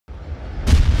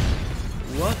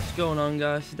What's going on,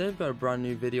 guys? Today I've got a brand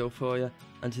new video for you,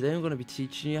 and today I'm going to be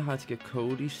teaching you how to get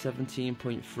Kodi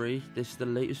 17.3. This is the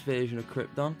latest version of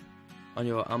Krypton on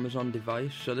your Amazon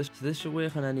device. So this will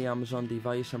work on any Amazon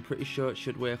device. I'm pretty sure it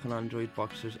should work on Android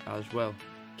boxes as well.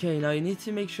 Okay, now you need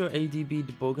to make sure ADB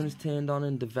debugging is turned on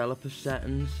in developer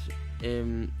settings.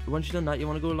 Once you've done that, you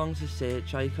want to go along to the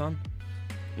search icon,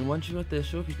 and once you've got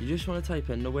this up, you just want to type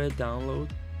in the word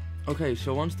download. Okay,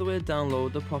 so once the word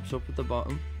downloader pops up at the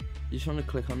bottom, you just want to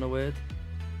click on the word,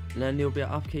 and then there'll be an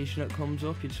application that comes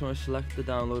up. You just want to select the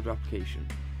download application.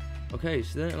 Okay,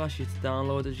 so then it'll ask you to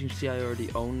download. As you can see, I already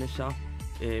own this app.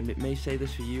 It may say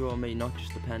this for you or may not,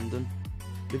 just depending.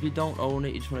 But if you don't own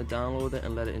it, you just want to download it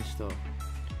and let it install.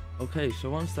 Okay, so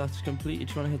once that's complete, you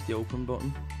just want to hit the open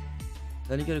button.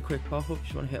 Then you get a quick pop-up, you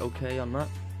just want to hit OK on that,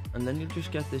 and then you'll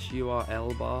just get this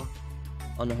URL bar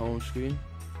on the home screen.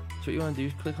 So what you want to do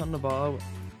is click on the bar,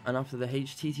 and after the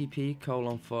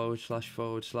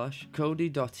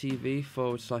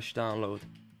http://kodi.tv/download.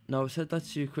 Now, I said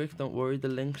that's too quick, don't worry, the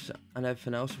links and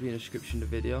everything else will be in the description of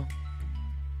the video.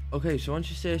 Okay, so once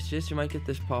you search this, you might get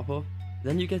this pop-up.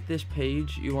 Then you get this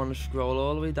page. You want to scroll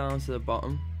all the way down to the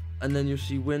bottom, and then you'll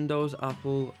see Windows,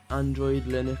 Apple, Android,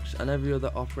 Linux, and every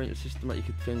other operating system that you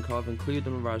could think of,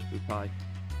 including a Raspberry Pi.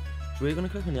 So we're going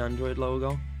to click on the Android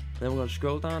logo, then we're going to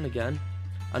scroll down again,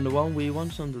 and the one we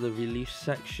want is under the release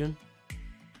section,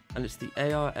 and it's the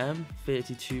ARM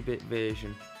 32-bit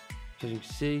version. So as you can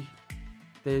see,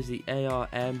 there's the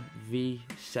ARM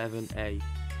V7A,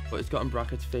 but it's got in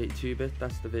brackets 32-bit,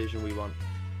 that's the version we want.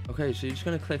 Okay, so you're just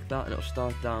going to click that and it'll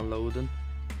start downloading.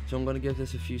 So I'm going to give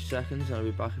this a few seconds and I'll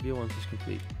be back with you once it's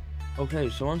complete. Okay,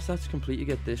 so once that's complete, you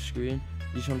get this screen.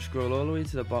 You just want to scroll all the way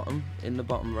to the bottom, in the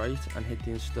bottom right, and hit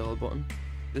the install button.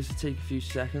 This will take a few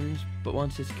seconds, but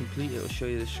once it's complete, it will show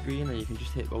you the screen and you can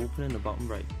just hit open in the bottom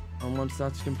right. And once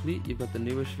that's complete, you've got the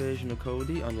newest version of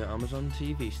Kodi on your Amazon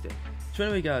TV stick. So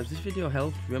anyway, guys, this video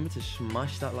helped. Remember to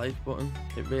smash that like button,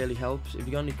 it really helps. If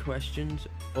you got any questions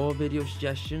or video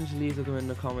suggestions, leave them in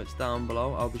the comments down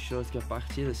below. I'll be sure to get back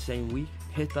to you the same week.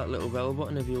 Hit that little bell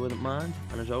button if you wouldn't mind,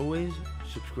 and as always,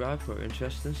 subscribe for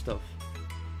interesting stuff.